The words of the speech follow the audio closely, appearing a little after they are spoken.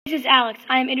This is Alex.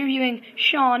 I am interviewing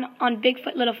Sean on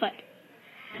Bigfoot Littlefoot.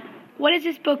 What is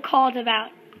this book called about?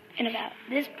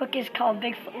 This book is called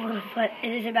Bigfoot Littlefoot.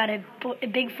 It is about a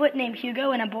Bigfoot named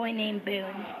Hugo and a boy named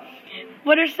Boone.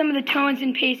 What are some of the tones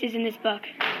and paces in this book?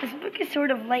 This book is sort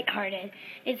of lighthearted.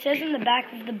 It says in the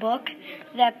back of the book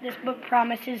that this book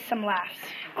promises some laughs.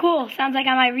 Cool. Sounds like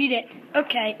I might read it.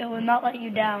 Okay, it will not let you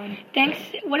down. Thanks.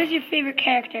 What is your favorite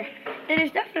character? It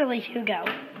is definitely Hugo.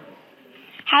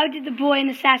 How did the boy and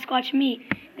the Sasquatch meet?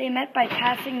 They met by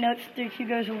passing notes through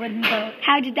Hugo's wooden boat.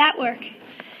 How did that work?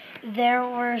 There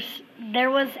was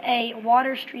a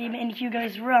water stream in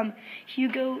Hugo's room.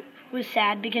 Hugo was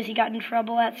sad because he got in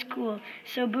trouble at school,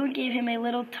 so Boone gave him a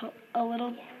little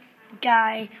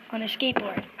guy on a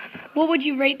skateboard. What would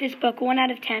you rate this book, 1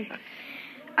 out of 10?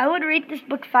 I would rate this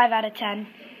book 5 out of 10.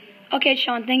 Okay,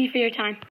 Sean, thank you for your time.